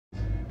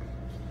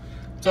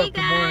What's up?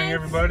 Good morning,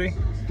 everybody.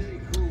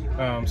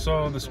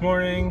 So this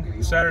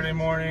morning, Saturday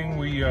morning,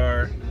 we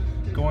are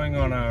going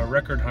on a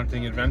record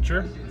hunting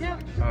adventure.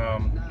 Yep.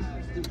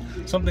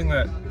 Something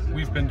that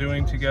we've been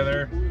doing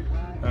together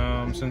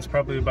since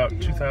probably about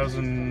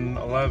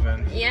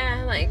 2011.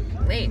 Yeah, like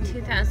late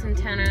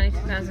 2010, early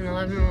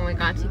 2011 when we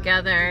got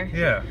together.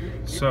 Yeah.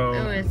 So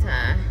it was,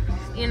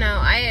 you know,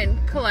 I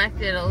had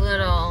collected a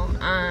little.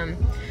 I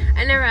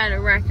never had a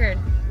record,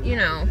 you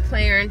know,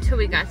 player until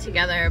we got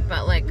together,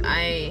 but like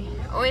I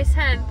always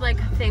had like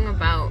a thing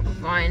about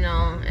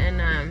vinyl, and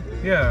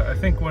yeah, I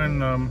think when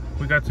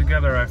we got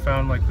together, I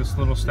found like this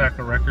little stack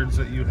of records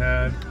that you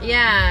had.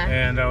 Yeah.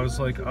 And I was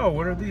like, oh,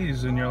 what are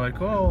these? And you're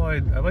like, oh, I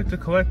like to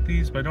collect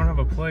these, but I don't have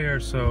a player.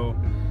 So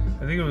I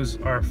think it was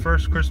our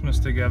first Christmas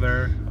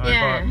together. I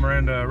bought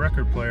Miranda a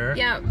record player.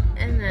 Yep.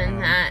 And then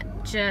that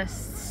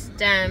just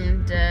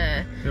stemmed.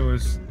 It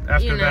was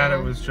after that.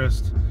 It was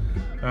just.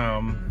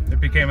 It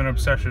became an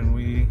obsession.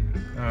 We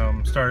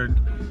started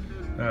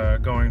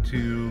going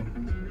to,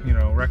 you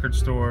know, record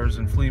stores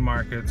and flea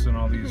markets and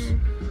all these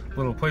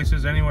little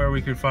places, anywhere we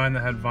could find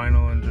that had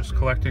vinyl, and just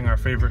collecting our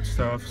favorite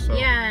stuff. So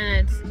yeah,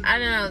 and it's, I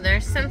don't know,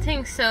 there's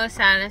something so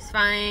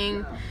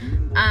satisfying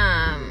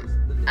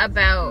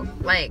about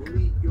like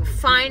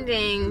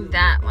finding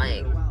that,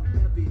 like,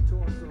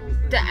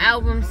 the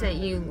albums that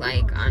you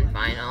like on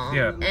vinyl.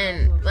 Yeah.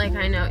 And like,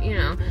 I know, you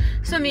know,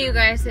 some of you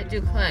guys that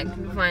do collect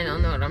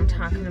vinyl know what I'm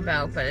talking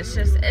about, but it's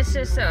just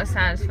so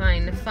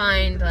satisfying to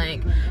find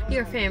like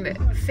your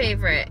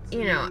favorite,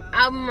 you know,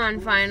 album on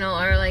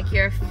vinyl, or like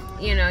your,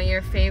 you know,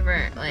 your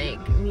favorite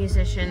like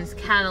musician's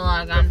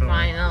catalog on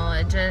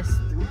vinyl. It just,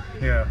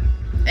 yeah,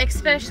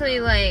 especially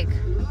like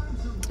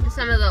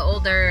some of the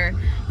older,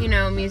 you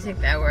know, music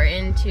that we're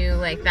into,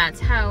 like that's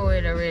how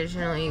it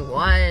originally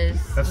was.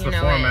 That's you the know,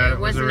 format. It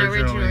wasn't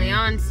originally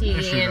on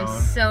CD, and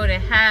so to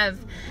have,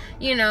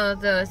 you know,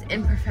 those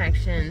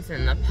imperfections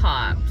and the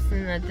pops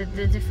and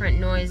the different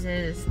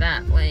noises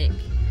that like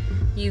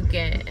you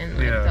get in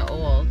like the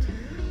old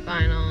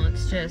vinyl,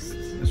 it's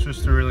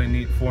just a really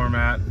neat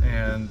format,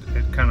 and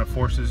it kind of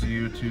forces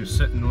you to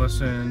sit and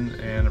listen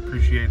and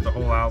appreciate the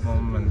whole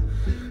album. And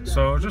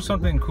so it's just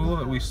something cool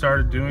that we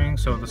started doing.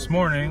 So this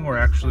morning we're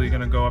actually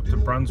going to go up to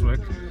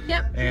Brunswick.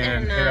 Yep.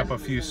 And hit up a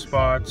few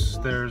spots.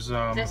 There's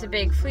a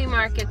big flea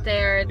market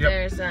there. Yep.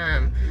 There's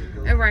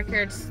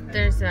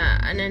there's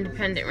an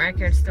independent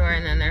record store,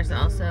 and then there's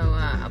also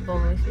a Bull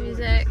Moose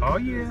Music. Oh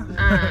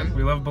yeah.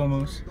 We love Bull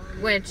Moose.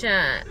 Which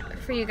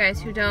for you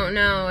guys who don't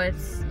know,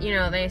 it's, you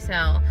know, they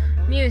sell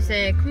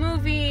music,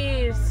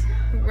 movies,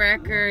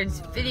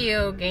 records,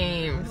 video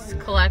games,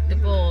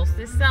 collectibles.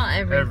 They sell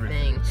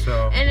everything.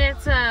 So, and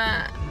it's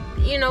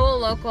you know, a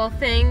local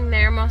thing.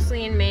 They're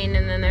mostly in Maine,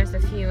 and then there's a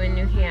few in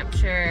New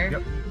Hampshire.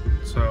 Yep.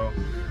 So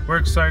we're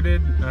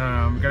excited.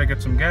 We gotta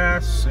get some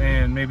gas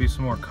and maybe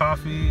some more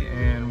coffee,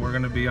 and we're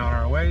gonna be on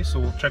our way. So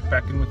we'll check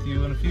back in with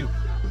you in a few.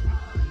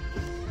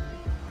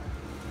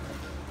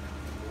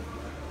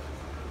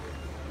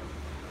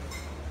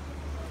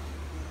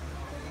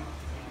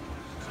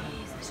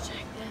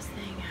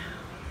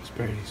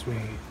 Pretty sweet.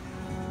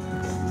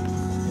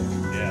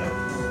 Yeah.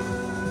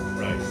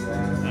 Right.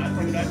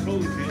 I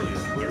totally feel it.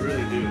 I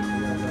really do.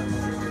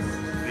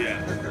 Yeah.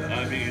 I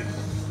mean,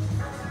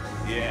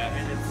 yeah,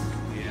 and it's,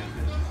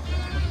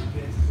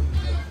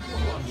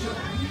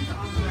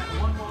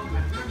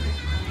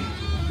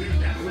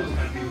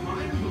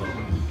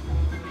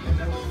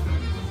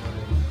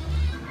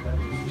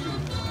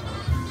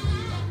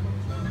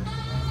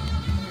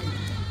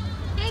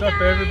 What's up,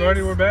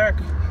 everybody? We're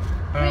back.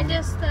 We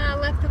just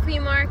left the flea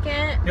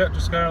market. Yep,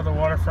 just got out of the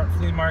waterfront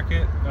flea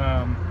market.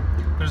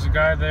 There's a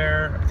guy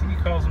there, I think he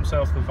calls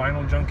himself the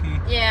Vinyl Junkie.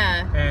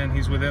 Yeah. And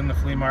he's within the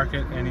flea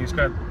market, and he's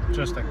got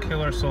just a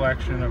killer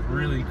selection of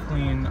really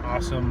clean,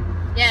 awesome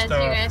stuff. As you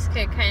guys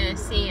could kind of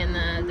see in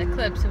the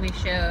clips we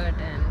showed.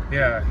 And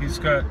yeah, he's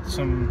got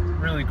some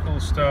really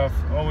cool stuff,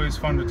 always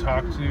fun to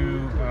talk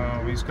to.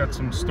 He's got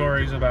some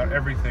stories about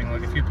everything.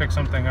 Like if you pick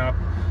something up,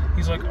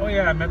 he's like, oh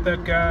yeah, I met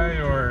that guy,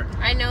 or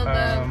I know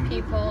the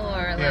people,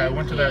 or yeah, I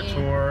went to that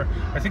tour.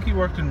 I think he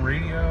worked in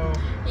radio.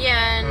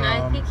 Yeah, and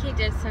I think he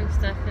did some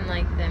stuff in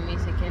like the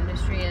music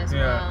industry as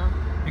well.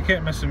 You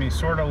can't miss him. He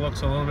sort of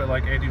looks a little bit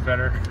like Eddie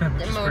Vedder,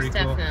 which is pretty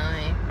cool.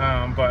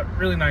 Definitely. But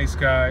really nice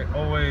guy,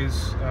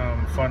 always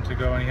fun to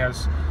go, and he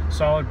has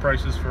solid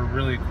prices for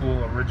really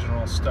cool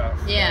original stuff.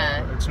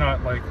 Yeah. It's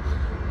not like,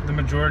 the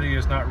majority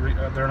is not,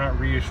 they're not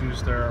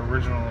reissues, they're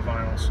original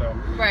vinyl. So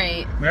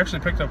right. We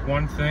actually picked up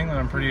one thing that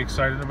I'm pretty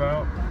excited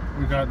about.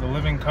 We got the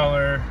Living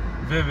Colour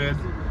Vivid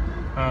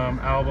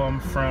album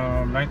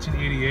from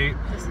 1988,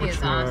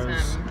 which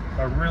was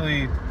a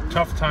really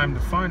tough time to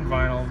find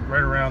vinyl,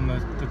 right around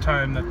the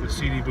time that the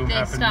CD boom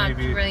happened. They stopped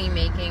really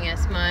making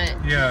as much.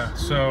 Yeah,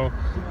 so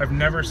I've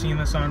never seen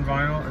this on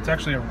vinyl. It's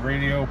actually a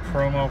radio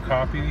promo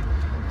copy.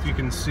 If you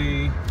can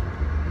see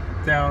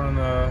down in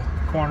the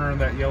corner of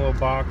that yellow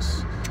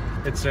box,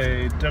 it's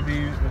a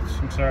KLQ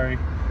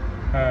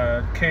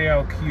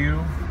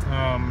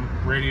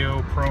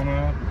radio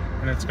promo.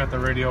 and it's got the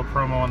radio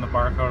promo on the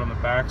barcode on the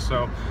back.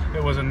 So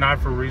it was a not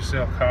for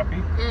resale copy,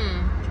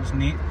 which was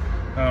neat.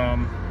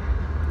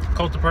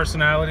 Cult of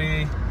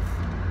Personality,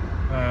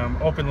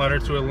 Open Letter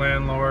to a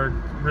Landlord,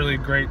 really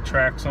great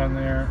tracks on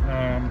there.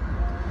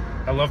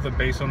 I love the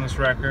bass on this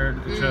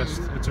record.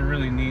 It's a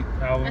really neat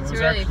album. It's it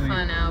was a really actually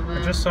fun album.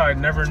 I just saw, I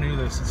never knew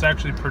this. It's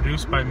actually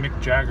produced by Mick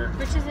Jagger.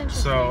 Which is interesting.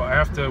 So I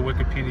have to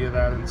Wikipedia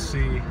that and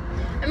see.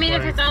 I mean,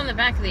 if it's on the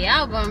back of the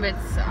album,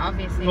 it's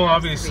obviously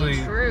obviously, to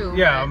be true.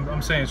 Yeah,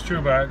 I'm saying it's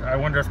true, but I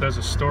wonder if there's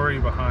a story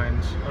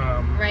behind.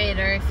 Right,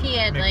 or if he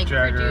had Mick like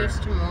Jagger.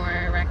 produced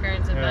more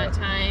records at that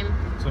time.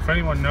 So if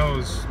anyone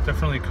knows,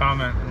 definitely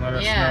comment and let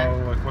us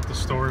know like what the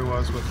story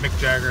was with Mick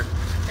Jagger.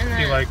 And If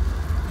he like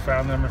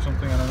found them or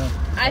something, I don't know.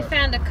 I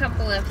found a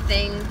couple of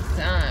things.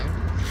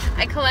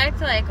 I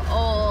collect like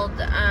old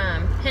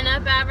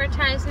pinup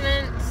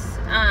advertisements,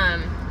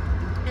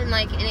 and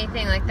like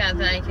anything like that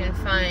I can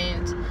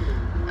find.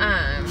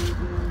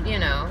 You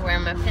know, where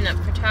I'm a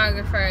pinup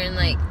photographer, and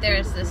like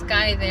there's this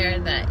guy there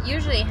that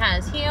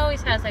he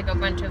always has like a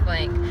bunch of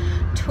like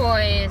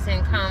toys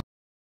and comics,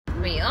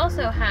 but he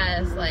also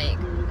has like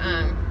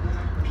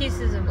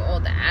pieces of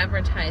old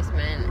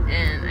advertisement,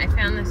 and I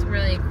found this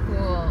really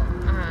cool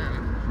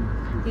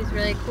these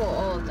really cool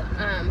old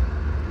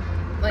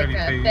like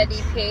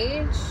Betty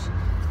Page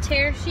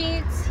tear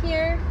sheets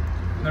here.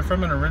 They're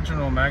from an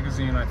original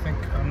magazine, I think.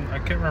 I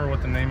can't remember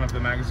what the name of the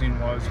magazine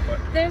was, but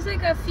there's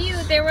like a few.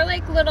 They were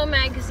like little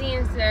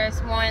magazines. There's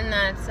one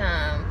that's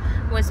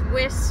was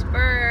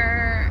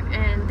Whisper,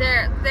 and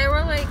they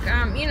were like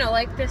you know,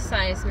 like this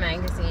size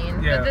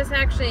magazine. Yeah. But this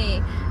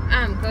actually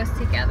goes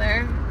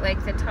together.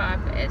 Like the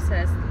top, it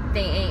says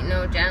 "They Ain't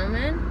No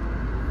Gentlemen."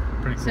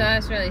 pretty cool. So I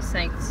was really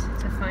psyched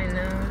to find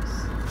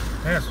those.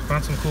 Yeah, so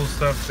found some cool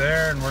stuff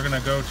there, and we're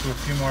gonna go to a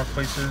few more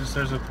places.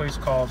 There's a place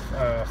called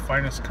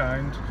Finest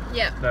Kind.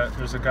 Yep. That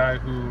there's a guy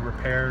who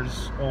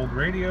repairs old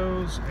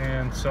radios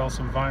and sells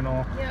some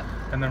vinyl. Yep.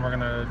 And then we're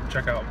gonna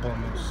check out Bull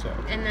Moose. So.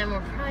 And then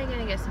we're probably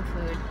gonna get some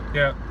food.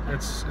 Yeah,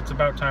 it's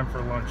about time for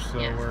lunch, so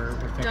Yes. we're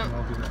thinking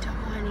we'll do that.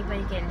 Don't want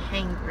anybody getting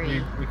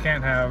hangry. We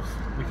can't have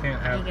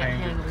get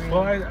hangry.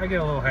 Well, I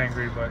get a little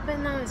hangry, but But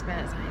not as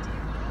bad as I do.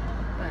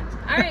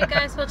 But alright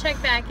guys, we'll check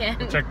back in.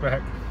 we'll check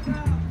back.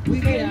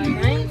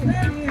 Right?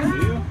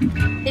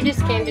 They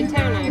just came to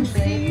town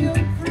actually.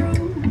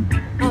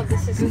 Oh,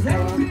 this is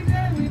cool.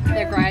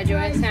 Their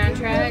Graduate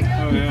soundtrack.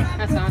 Oh yeah.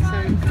 That's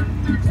awesome.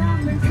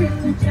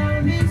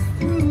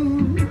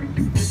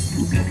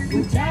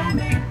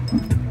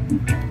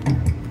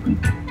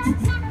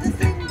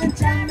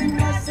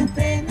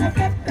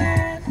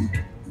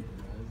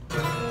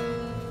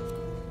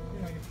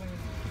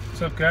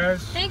 What's up,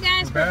 guys? Hey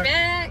guys, we're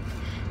back.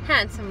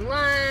 Had some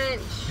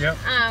lunch. Yep.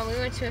 We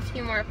went to a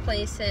few more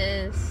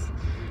places.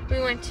 We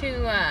went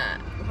to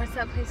what's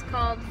that place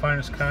called?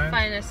 Finest Kind.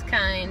 Finest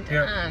Kind.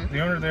 Yeah. The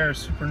owner there is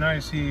super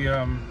nice. He we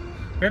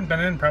hadn't been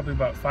in probably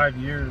about 5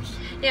 years.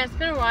 Yeah, it's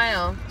been a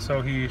while.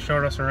 So he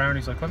showed us around.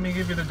 He's like, "Let me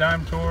give you the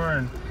dime tour,"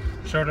 and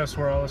showed us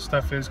where all the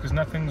stuff is, because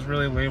nothing's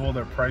really labeled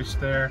or priced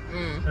there.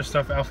 There's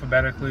stuff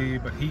alphabetically,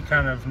 but he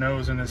kind of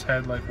knows in his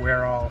head like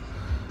where all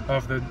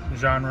of the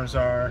genres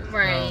are.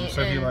 Right.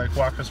 So he like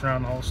walked us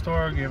around the whole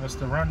store, gave us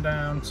the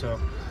rundown. So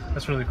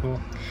that's really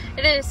cool.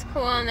 It is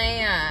cool, and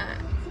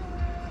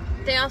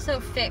they also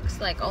fix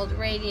like old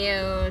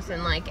radios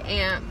and like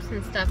amps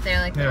and stuff there,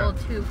 like the old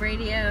tube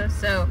radios.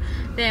 So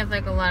they have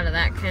like a lot of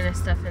that kind of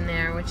stuff in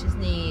there, which is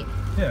neat.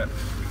 Yeah.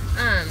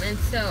 And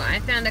so I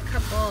found a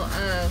couple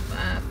of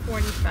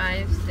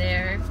 45s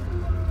there.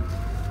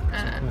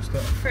 Cool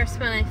stuff. First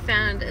one I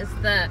found is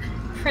the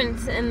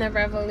Prince and the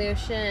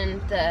Revolution,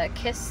 the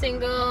Kiss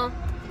single.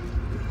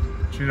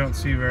 Which you don't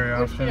see very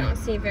often. Which you don't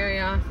see very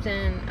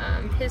often.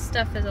 His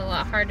stuff is a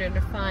lot harder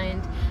to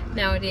find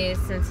nowadays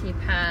since he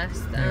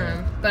passed.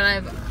 But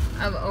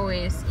I've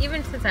always,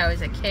 even since I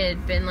was a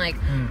kid, been like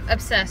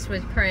obsessed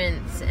with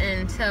Prince,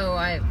 and so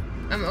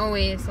I'm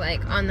always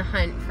like on the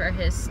hunt for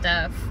his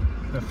stuff.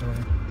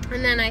 Definitely.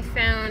 And then I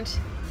found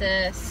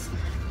this,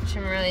 which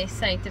I'm really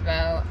psyched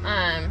about.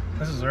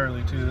 This is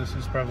early too. This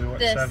is probably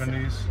what,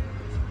 70s?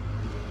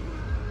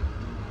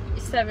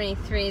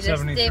 73. This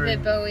 73.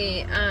 David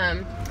Bowie.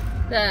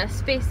 The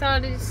Space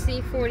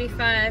Odyssey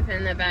 45,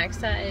 and the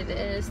backside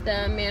is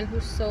The Man Who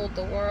Sold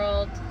the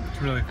World.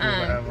 It's really cool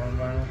to have on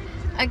vinyl.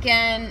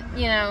 Again,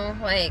 you know,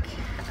 like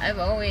I've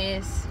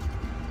always,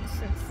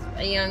 since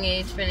a young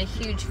age, been a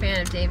huge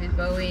fan of David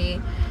Bowie.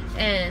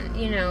 And,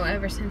 you know,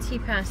 ever since he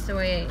passed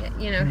away,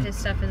 you know, his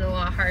stuff is a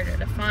lot harder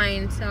to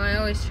find. So I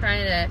always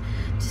try to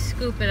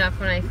scoop it up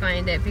when I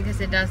find it, because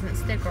it doesn't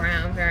stick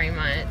around very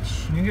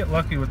much. You get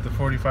lucky with the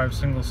 45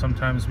 singles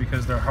sometimes,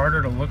 because they're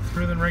harder to look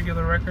through than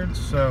regular records.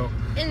 So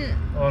a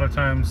lot of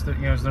times, you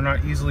know, they're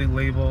not easily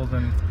labeled.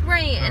 And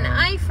right, and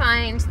I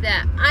find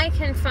that I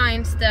can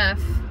find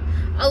stuff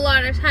a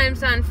lot of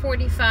times on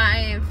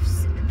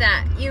 45s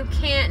that you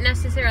can't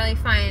necessarily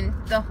find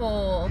the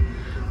whole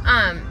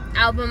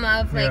album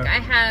of. Like I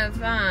have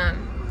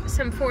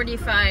some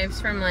 45s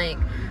from like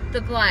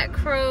the Black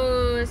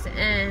Crowes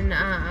and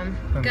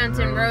Guns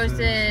N'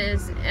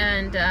 Roses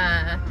and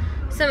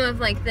some of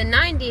like the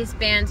 90s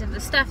bands of the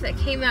stuff that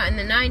came out in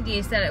the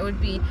 90s that it would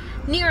be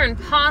near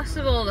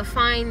impossible to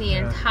find the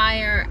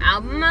entire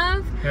album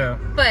of. Yeah.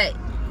 But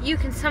you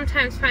can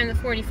sometimes find the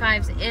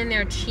 45s and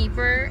they're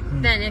cheaper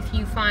than if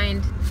you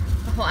find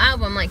the whole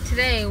album. Like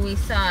today we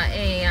saw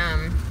a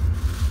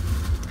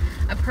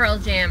Pearl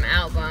Jam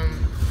album,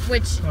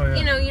 which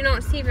you know you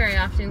don't see very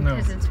often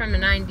because it's from the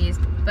 90s,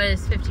 but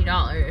it's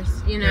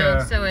 $50, you know.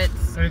 So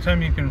it's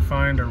anytime you can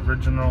find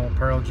original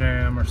Pearl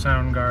Jam or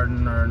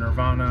Soundgarden or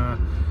Nirvana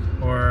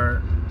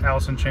or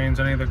Alice in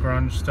Chains, any of the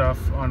grunge stuff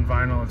on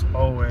vinyl, it's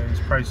always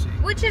pricey.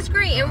 Which is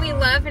great, and we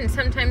love, and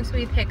sometimes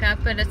we pick up,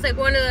 but it's like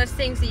one of those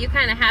things that you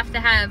kind of have to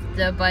have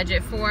the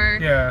budget for.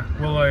 Yeah,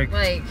 we'll like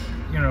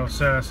you know,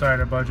 set aside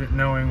a budget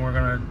knowing we're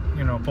gonna,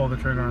 you know, pull the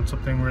trigger on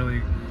something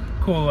really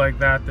cool like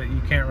that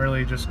you can't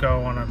really just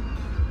go on a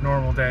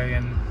normal day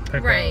and pick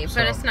up. Right,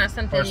 but it's not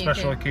something or a you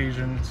special can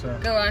occasion. So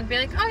go out and be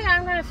like, oh yeah,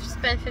 I'm gonna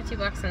spend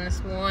 $50 on this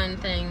one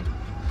thing.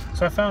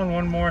 So I found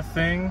one more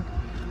thing.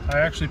 I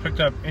actually picked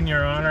up In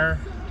Your Honor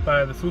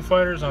by the Foo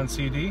Fighters on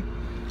CD.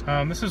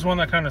 This is one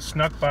that kind of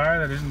snuck by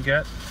that I didn't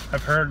get.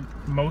 I've heard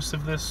most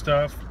of this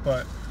stuff,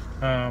 but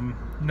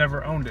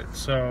never owned it.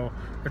 So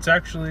it's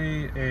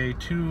actually a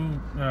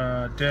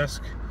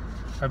 2-disc.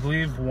 I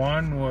believe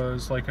one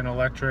was like an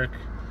electric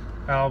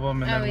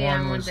album, and then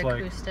one was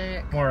like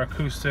acoustic. More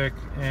acoustic,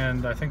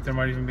 and I think there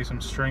might even be some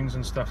strings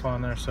and stuff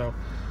on there. So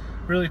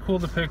really cool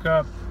to pick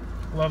up.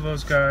 Love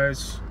those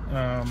guys.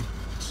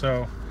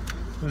 So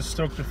was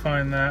stoked to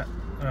find that.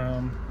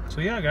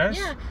 So yeah, guys.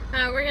 Yeah,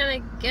 we're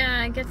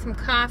gonna get some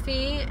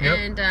coffee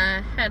and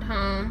head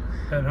home.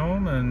 Head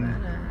home and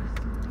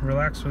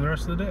relax for the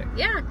rest of the day.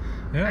 Yeah.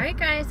 All right,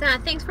 guys.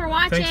 Thanks for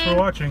watching. Thanks for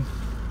watching.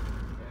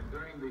 And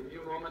during the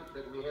few moments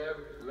that we have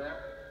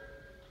left,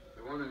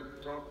 we want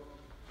to talk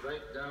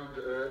right down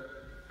to earth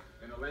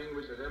in a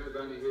language that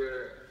everybody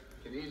here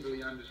can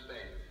easily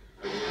understand.